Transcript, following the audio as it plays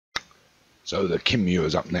So the Kim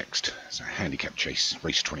Muir's up next. It's a handicap chase.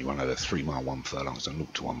 Race 21 over 3 mile 1 furlongs and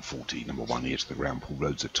look to 140. Number 1 here to the ground. Paul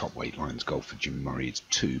Rhodes, the top weight. Lions Golf for Jim Murray is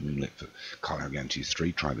 2. Moonlit for Carl Arroganti is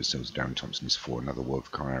 3. Tribe Sills Darren Thompson is 4. Another World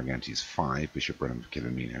for Carl Arroganti is 5. Bishop Brennan for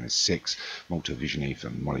Kevin Meanahan is 6. Malta Visionary for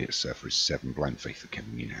Molly at Surfer is 7. Blind Faith for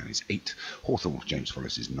Kevin Meanahan is 8. Hawthorne for James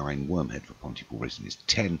Follis is 9. Wormhead for Pontypool Racing is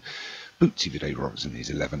 10. Bootsy for Dave Robertson is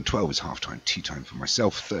 11. 12 is half-time tea time for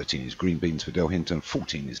myself. 13 is Green Beans for Del Hinton.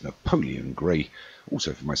 14 is Napoleon Grey,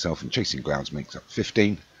 also for myself, and Chasing Clouds makes up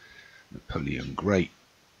 15. Napoleon Grey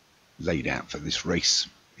laid out for this race.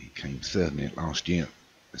 He came third in it last year,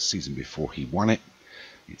 the season before he won it.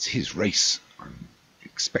 It's his race. I'm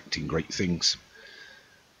expecting great things,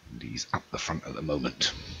 and he's up the front at the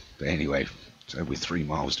moment. But anyway, so with 3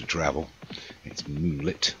 miles to travel, it's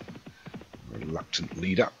Moonlit. Reluctant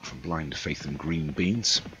lead up from Blind Faith and Green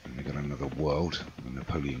Beans. And we've got Another World, and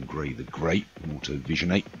Napoleon Grey the Great, Auto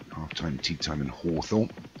Vision 8, half-time tea time in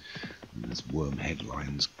Hawthorne. And there's Wormhead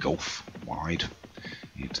Lions Golf wide.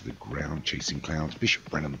 Here to the ground, Chasing Clouds, Bishop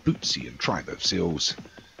Brennan, Bootsy and Tribe of Seals.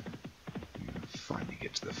 Finally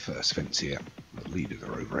get to the first fence here. The leaders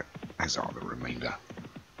are over it, as are the remainder.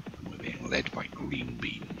 And we're being led by Green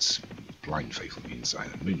Beans. Blind Faith on the inside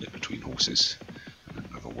and Moonlit between horses.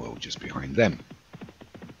 Another World just behind them.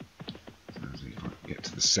 So as we get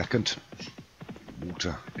to the second,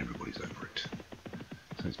 water, everybody's over it.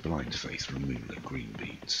 So it's Blind Faith from Moonlit, Green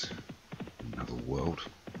Beans. Another World,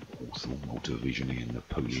 Hawthorne, Malta Visionary and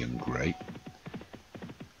Napoleon Grey.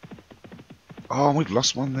 Oh, we've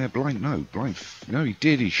lost one there. No, he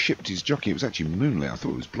did. He shipped his jockey. It was actually Moonlit. I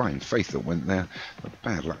thought it was Blind Faith that went there. But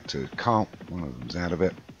bad luck to Carl. One of them's out of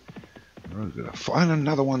it. And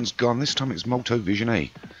another one's gone. This time it's Malto Vision A.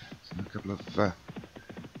 So a couple of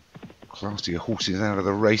classier horses out of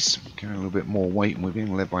the race, carrying a little bit more weight, and we're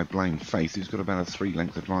being led by Blind Faith, who's got about a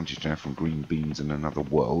 3-length advantage now from Green Beans and Another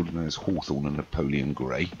World. And there's Hawthorne and Napoleon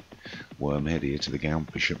Grey. Wormhead here to the ground,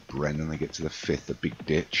 Bishop Brennan. They get to the 5th, the big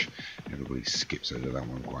ditch. Everybody skips over that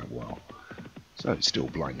one quite well. So it's still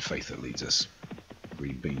Blind Faith that leads us.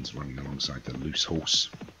 Green Beans running alongside the loose horse,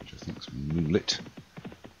 which I think is Moonlit.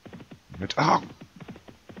 Oh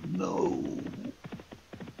no!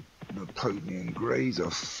 Napoleon Grey's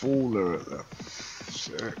a faller at the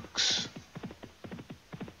 6.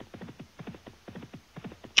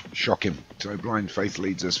 Shock him. So Blind Faith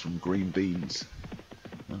leads us from Green Beans.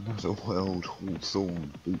 Another World,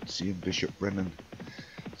 Hawthorne, Bootsy and Bishop Brennan.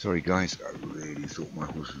 Sorry guys, I really thought my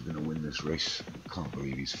horse was going to win this race. I can't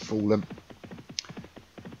believe he's fallen.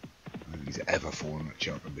 I don't think he's ever fallen at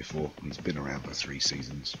Cheltenham before. He's been around for 3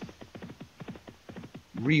 seasons.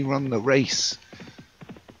 Rerun the race.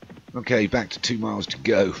 Okay, back to 2 miles to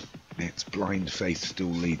go. It's Blind Faith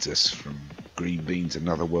still leads us from Green Beans,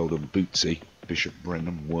 Another World and Bootsy. Bishop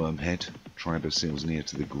Brennan, Wormhead, Tribe of Seals near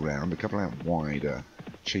to the ground. A couple out wide,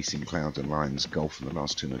 Chasing Clouds and Lions Golf, and the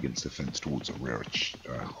last 2 against the fence towards the rear,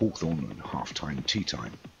 Hawthorne and half-time tea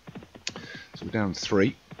time. So we're down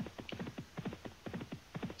 3.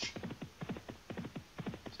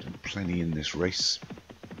 Still plenty in this race.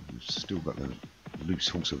 We've still got the loose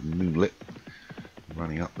horse of Moonlit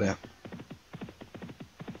running up there.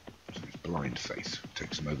 So it's Blind Faith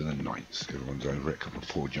takes them over the 9th. Everyone's over it. A couple of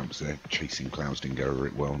poor jumps there. Chasing Clouds didn't go over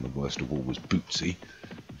it well, and the worst of all was Bootsy,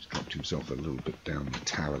 who's dropped himself a little bit down the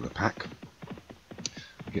tail of the pack.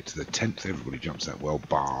 We get to the 10th. Everybody jumps that well,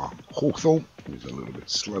 bar Hawthorne, who's a little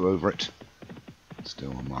bit slow over it.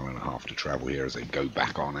 Still a mile and a half to travel here as they go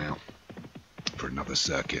back on out for another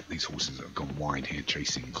circuit. These horses have gone wide here,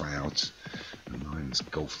 Chasing Clouds. And Lions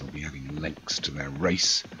Golf will be adding lengths to their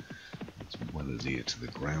race, as well as here to the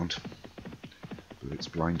ground. But it's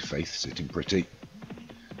Blind Faith sitting pretty.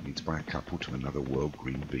 Leads by a couple to Another World,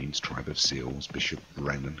 Green Beans, Tribe of Seals, Bishop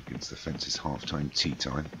Brennan against the fences, half-time tea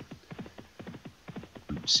time.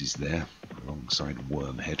 Boots is there alongside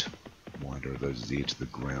Wormhead. Wider of those is here to the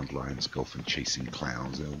ground, Lions Golf and Chasing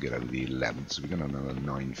Clouds. They'll get over the 11th, so we've got another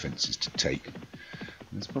 9 fences to take.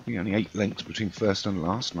 There's probably only 8 lengths between first and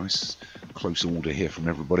last. Nice close order here from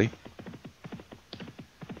everybody.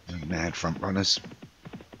 No mad front runners.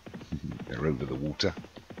 They're over the water.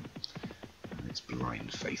 And it's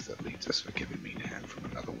Blind Faith that leads us for Kevin Meanahan from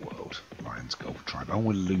Another World. Lions Golf Tribe. Oh,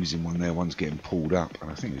 we're losing one there. One's getting pulled up.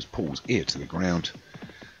 And I think it was Paul's ear to the ground.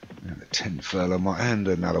 And the 10 furlong mark. And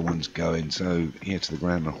another one's going. So ear to the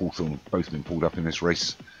ground and Hawthorne have both been pulled up in this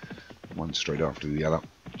race. One straight after the other.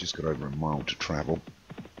 Just got over a mile to travel.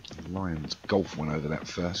 Lions Golf went over that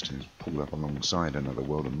first and pulled up alongside Another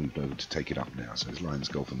World and moved over to take it up now. So it's Lions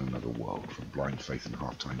Golf and Another World from Blind Faith and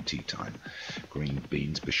half-time tea time. Green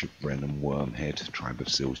Beans, Bishop Brennan, Wormhead, Tribe of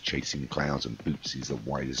Seals, Chasing Clouds and Bootsy's the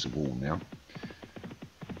widest of all now.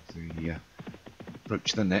 the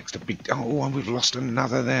approach the next. A big, oh, and we've lost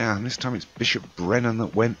another there, and this time it's Bishop Brennan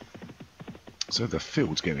that went. So the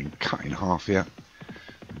field's getting cut in half here.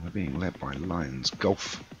 And we're being led by Lions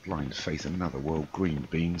Golf, Blind Faith, another World Green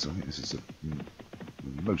Beans. I think this is the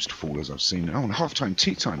most fallers I've seen. Oh, and half-time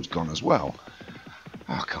tea time's gone as well.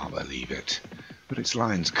 I can't believe it. But it's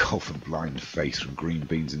Lions Golf and Blind Faith from Green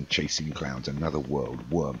Beans and Chasing Clouds, another World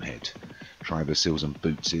Wormhead. Triber Seals and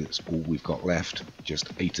Bootsy, that's all we've got left,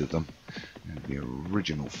 just 8 of them. And the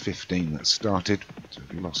original 15 that started, so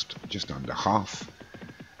we've lost just under half.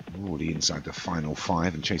 We're already inside the final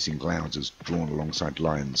 5, and Chasing Clouds has drawn alongside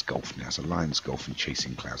Lions Golf now. So Lions Golf and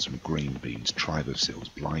Chasing Clouds from Green Beans, Tribe of Seals,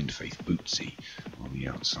 Blind Faith, Bootsy on the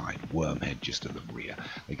outside, Wormhead just at the rear.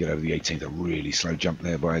 They get over the 18th, a really slow jump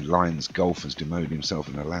there by Lions Golf has demoted himself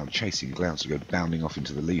and allowed Chasing Clouds to go bounding off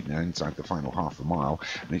into the lead now inside the final half a mile.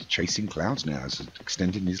 And it's Chasing Clouds now has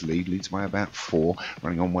extended his lead, leads by about 4,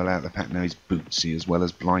 running on well out of the pack now is Bootsy as well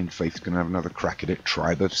as Blind Faith going to have another crack at it.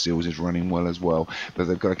 Tribe of Seals is running well as well, but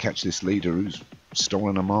they've got to catch this leader who's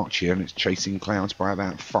stolen a march here, and it's Chasing Clouds by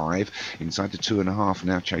about 5 inside the 2.5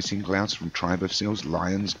 now. Chasing Clouds from Tribe of Seals,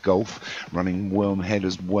 Lions Golf running Wormhead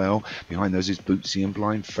as well. Behind those is Bootsy and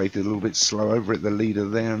Blind Faith, a little bit slow over at the leader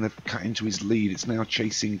there, and they've cut into his lead. It's now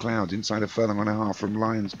Chasing Clouds inside a furlong and a half from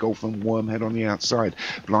Lions Golf and Wormhead on the outside.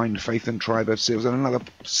 Blind Faith and Tribe of Seals, and another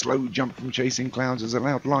slow jump from Chasing Clouds has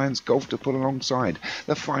allowed Lions Golf to pull alongside.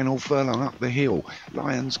 The final furlong up the hill,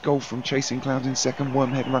 Lions Golf from Chasing Clouds in second,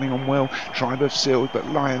 Wormhead running on well, Tribe of Seals, but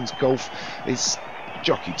Lions Golf is,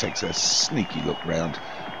 jockey takes a sneaky look round.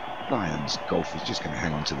 Lions Golf is just going to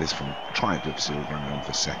hang on to this from Tribe of Seals running on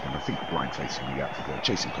for second. I think Blind Faith's going to be out for third.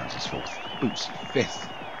 Chasing Clouds is 4th. Boots 5th.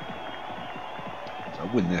 So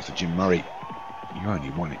a win there for Jim Murray. You only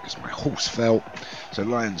won it because my horse fell. So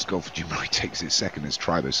Lions Golf, Jim Murray takes it second as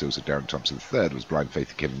Tribe of Seals and Darren Thompson. Third was Blind Faith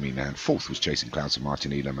and Kevin Meanahan. 4th was Chasing Clouds and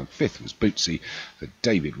Martin Elam. And 5th was Bootsy for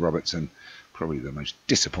David Robertson. Probably the most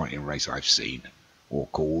disappointing race I've seen or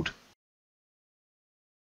called.